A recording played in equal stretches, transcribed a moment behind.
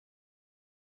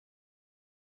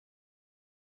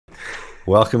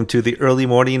Welcome to the early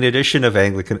morning edition of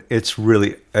Anglican. It's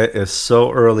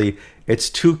so early.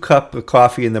 It's 2 cup of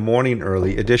coffee in the morning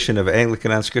early edition of Anglican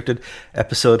Unscripted,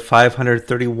 episode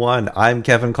 531. I'm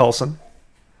Kevin Colson.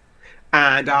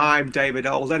 And I'm David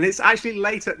Old, and it's actually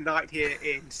late at night here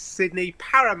in Sydney,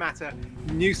 Parramatta,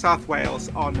 New South Wales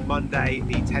on Monday,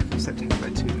 the 10th of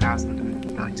September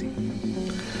 2019.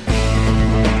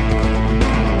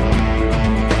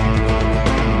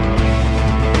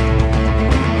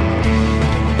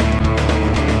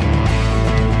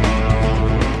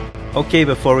 Okay,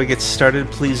 before we get started,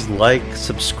 please like,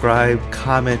 subscribe,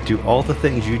 comment, do all the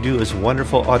things you do as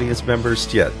wonderful audience members.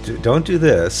 Don't do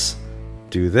this.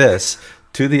 Do this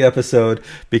to the episode,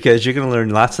 because you're going to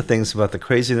learn lots of things about the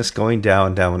craziness going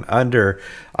down under.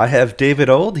 I have David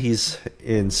Old. He's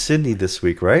in Sydney this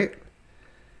week, right?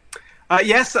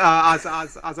 Yes,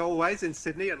 as always in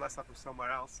Sydney, unless I'm from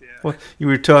somewhere else. Yeah. Well, you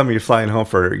were telling me you're flying home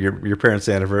for your parents'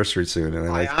 anniversary soon, and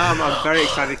I am. I'm very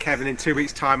excited, Kevin. In 2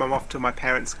 weeks' time, I'm off to my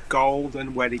parents'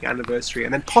 golden wedding anniversary,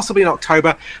 and then possibly in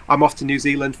October, I'm off to New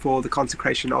Zealand for the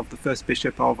consecration of the first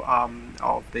bishop of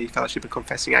the Fellowship of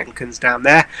Confessing Anglicans down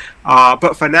there.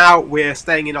 But for now, we're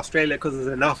staying in Australia because there's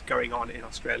enough going on in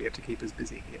Australia to keep us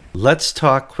busy here. Let's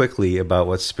talk quickly about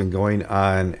what's been going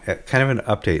on. Kind of an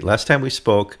update. Last time we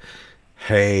spoke.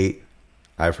 Hey,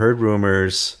 I've heard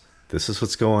rumors. This is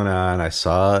what's going on. I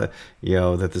saw, that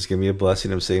there's going to be a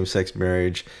blessing of same-sex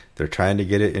marriage. They're trying to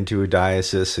get it into a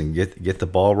diocese and get the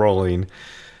ball rolling.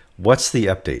 What's the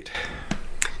update?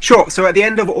 Sure. So at the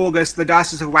end of August, the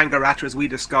Diocese of Wangaratta, as we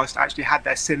discussed, actually had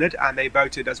their synod, and they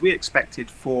voted, as we expected,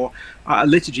 for a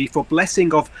liturgy for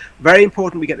blessing of, very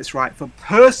important we get this right, for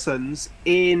persons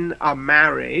in a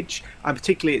marriage, and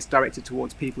particularly it's directed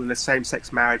towards people in a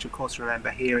same-sex marriage. Of course, remember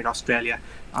here in Australia,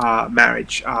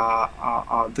 marriage,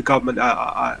 the government,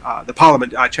 the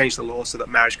Parliament changed the law so that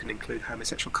marriage can include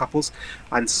homosexual couples,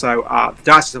 and so the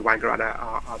Diocese of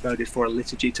Wangaratta voted for a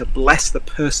liturgy to bless the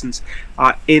persons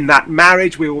in that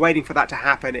marriage. We were waiting for that to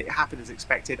happen. It happened as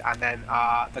expected, and then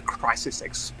the crisis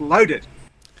exploded.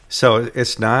 So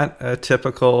it's not a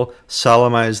typical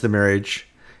solemnize the marriage.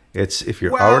 It's if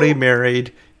you're already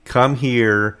married, come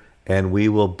here, and we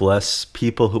will bless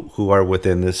people who are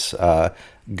within this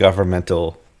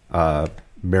governmental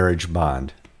marriage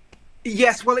bond.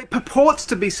 Yes, well, it purports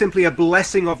to be simply a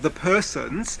blessing of the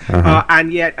persons,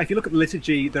 and yet, if you look at the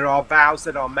liturgy, there are vows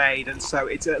that are made, and so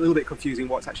it's a little bit confusing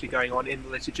what's actually going on in the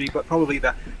liturgy, but probably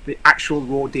the actual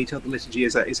raw detail of the liturgy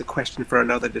is a question for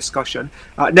another discussion.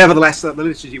 Nevertheless, the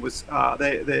liturgy was,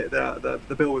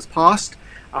 the bill was passed,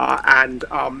 and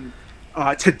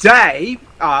today,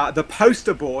 the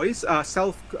poster boys,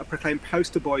 self-proclaimed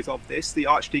poster boys of this, the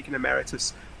Archdeacon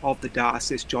Emeritus of the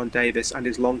diocese, John Davis, and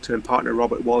his long-term partner,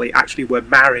 Robert Wally, actually were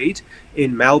married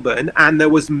in Melbourne, and there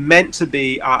was meant to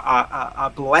be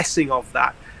a blessing of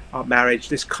that marriage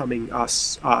this coming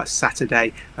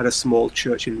Saturday at a small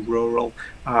church in rural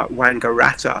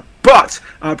Wangaratta. But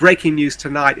breaking news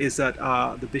tonight is that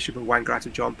the Bishop of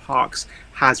Wangaratta, John Parks,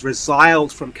 has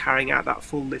resigned from carrying out that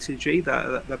full liturgy.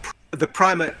 The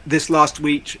primate this last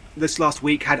week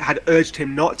had urged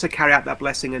him not to carry out that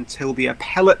blessing until the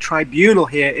appellate tribunal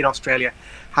here in Australia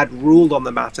had ruled on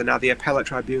the matter. Now, the appellate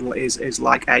tribunal is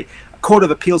like a court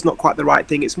of appeals, not quite the right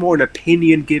thing. It's more an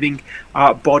opinion-giving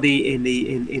body in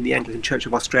the Anglican Church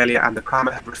of Australia, and the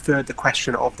primate had referred the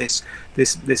question of this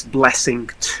blessing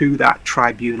to that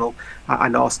tribunal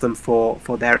and asked them for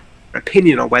their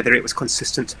opinion on whether it was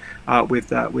consistent with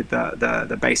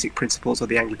the basic principles of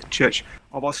the Anglican Church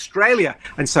of Australia.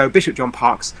 And so Bishop John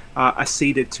Parks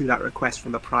acceded to that request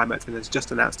from the primate, and has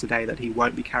just announced today that he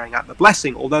won't be carrying out the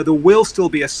blessing, although there will still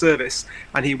be a service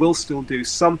and he will still do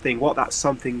something. What that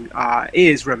something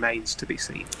is remains to be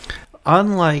seen.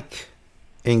 Unlike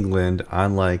England,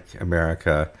 unlike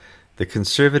America, the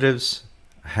Conservatives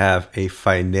have a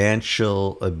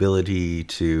financial ability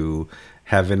to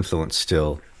have influence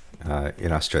still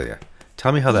in Australia.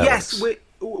 Tell me how that works. Yes,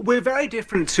 we're very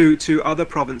different to other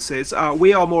provinces.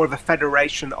 We are more of a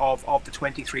federation of the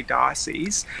 23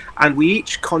 dioceses, and we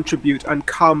each contribute and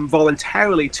come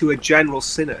voluntarily to a general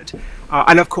synod.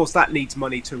 And of course, that needs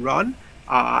money to run.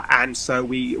 And so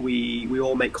we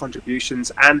all make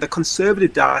contributions, and the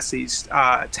Conservative dioceses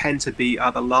tend to be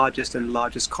the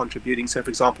largest contributing. So, for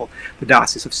example, the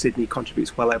Diocese of Sydney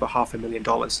contributes well over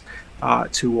 $500,000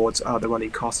 towards the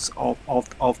running costs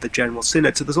of the General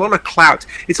Synod. So there's a lot of clout.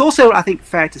 It's also, I think,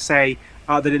 fair to say,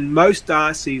 that in most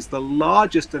dioceses, the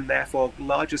largest and therefore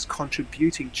largest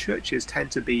contributing churches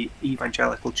tend to be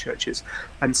evangelical churches.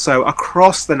 And so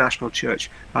across the national church,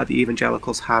 the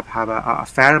evangelicals have a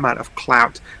fair amount of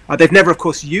clout. They've never, of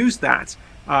course, used that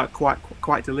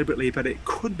quite deliberately, but it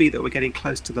could be that we're getting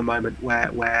close to the moment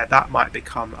where that might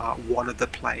become one of the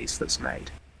plays that's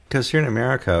made. Because here in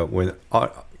America, when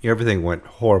everything went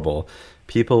horrible,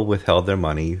 people withheld their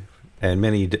money, and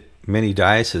many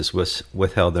dioceses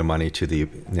withheld their money to the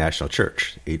national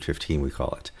church, 815 we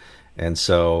call it. And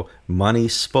so money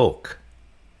spoke.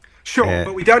 Sure,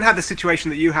 but we don't have the situation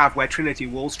that you have where Trinity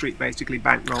Wall Street basically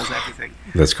bankrolls everything.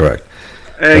 That's correct.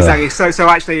 Exactly. So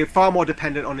actually, far more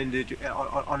dependent on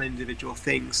individual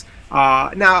things.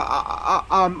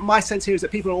 Now, my sense here is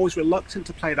that people are always reluctant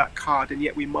to play that card, and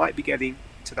yet we might be getting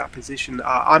to that position.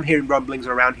 I'm hearing rumblings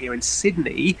around here in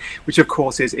Sydney, which of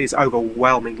course is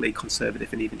overwhelmingly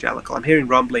conservative and evangelical. I'm hearing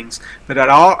rumblings that at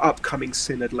our upcoming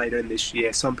synod later in this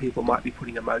year, some people might be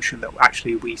putting a motion that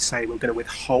actually we say we're going to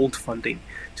withhold funding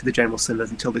to the General Synod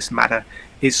until this matter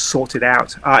is sorted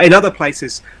out. In other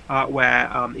places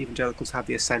where evangelicals have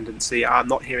the ascendancy, I'm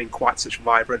not hearing quite such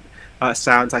vibrant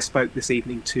sounds. I spoke this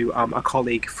evening to a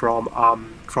colleague from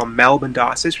Melbourne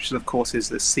Diocese, which of course is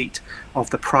the seat of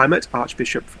the Primate,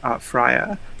 Archbishop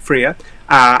Freer,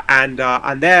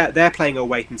 and they're playing a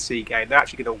wait and see game. They're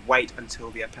actually going to wait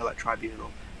until the appellate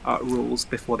tribunal rules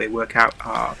before they work out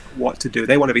what to do.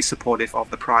 They want to be supportive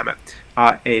of the Primate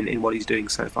in what he's doing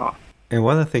so far. And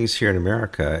one of the things here in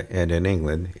America and in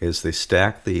England is they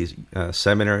stack the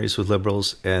seminaries with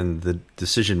liberals and the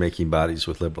decision-making bodies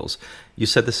with liberals. You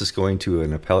said this is going to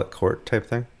an appellate court type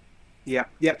thing? Yeah.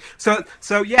 So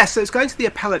it's going to the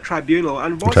appellate tribunal.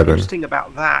 And what's interesting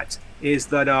about that is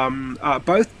that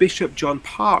both Bishop John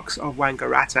Parkes of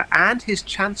Wangaratta and his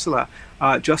Chancellor,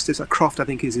 Justice Croft, I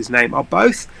think is his name, are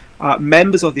both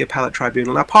members of the appellate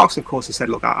tribunal. Now, Parkes, of course, has said,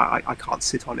 look, I can't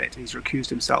sit on it. He's recused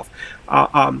himself.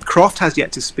 Croft has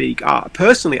yet to speak.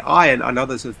 Personally, I and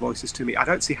others have voices to me. I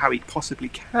don't see how he possibly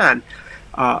can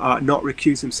not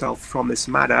recuse himself from this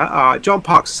matter. John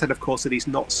Parkes said, of course, that he's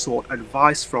not sought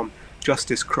advice from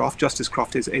Justice Croft. Justice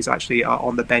Croft is actually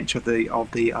on the bench of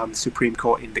the Supreme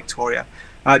Court in Victoria.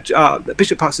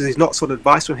 Bishop Parkes says he's not sought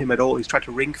advice from him at all. He's tried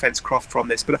to ring fence Croft from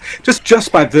this, but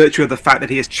just by virtue of the fact that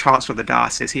he is Chancellor of the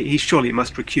Diocese, he surely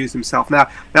must recuse himself. Now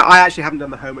I actually haven't done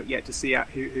the homework yet to see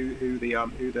who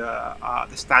the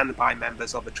standby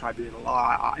members of the tribunal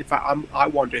are. In fact, I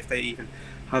wonder if they even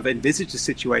have envisaged a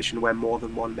situation where more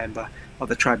than one member of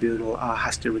the tribunal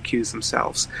has to recuse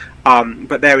themselves.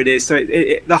 But there it is. So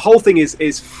the whole thing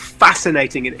is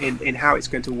fascinating in how it's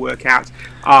going to work out.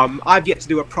 I've yet to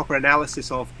do a proper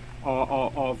analysis of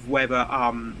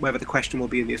whether the question will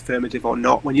be in the affirmative or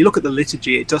not. When you look at the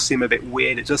liturgy, it does seem a bit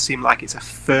weird. It does seem like it's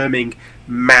affirming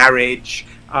marriage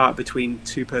between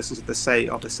two persons of the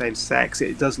same sex.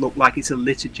 It does look like it's a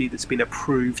liturgy that's been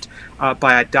approved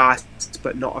by a diocese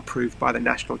but not approved by the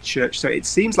national church. So it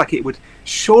seems like it would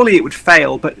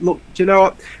fail. But look, do you know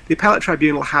what? The appellate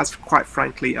tribunal has, quite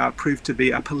frankly, proved to be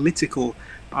a political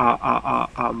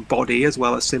body as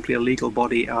well as simply a legal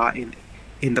body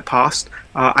in the past,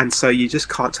 and so you just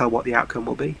can't tell what the outcome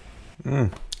will be.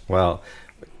 Well,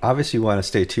 obviously you want to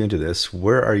stay tuned to this.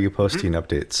 Where are you posting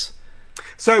updates?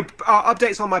 So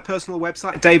updates on my personal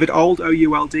website,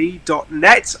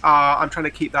 davidold.net. I'm trying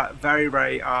to keep that very,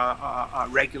 very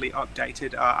regularly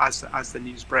updated as the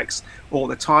news breaks all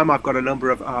the time. I've got a number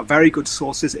of very good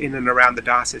sources in and around the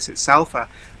diocese itself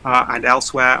and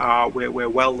elsewhere. We're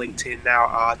well linked in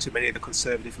now to many of the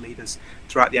conservative leaders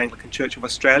throughout the Anglican Church of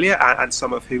Australia, and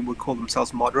some of whom would call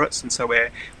themselves moderates. And so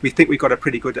we think we've got a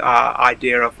pretty good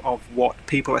idea of what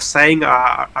people are saying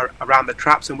around the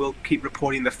traps, and we'll keep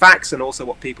reporting the facts and also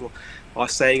what people are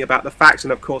saying about the facts.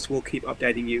 And of course, we'll keep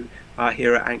updating you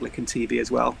here at Anglican TV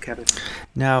as well, Kevin.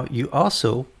 Now, you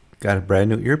also got a brand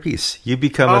new earpiece. You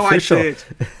become official. I did.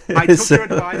 I took your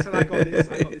advice and I got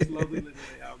this lovely little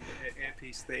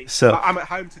earpiece thing. So I'm at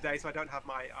home today, so I don't have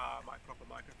my proper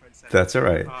microphone set. That's all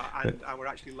right. And we're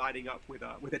actually lighting up with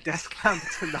a desk lamp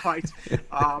tonight.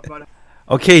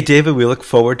 Okay, David, we look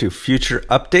forward to future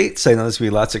updates. I know there's going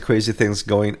to be lots of crazy things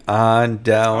going on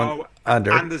down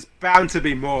under. And there's bound to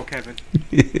be more, Kevin.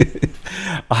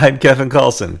 I'm Kevin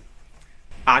Carlson.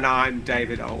 And I'm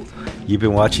David Old. You've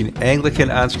been watching Anglican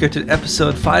Unscripted,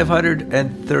 episode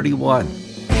 531.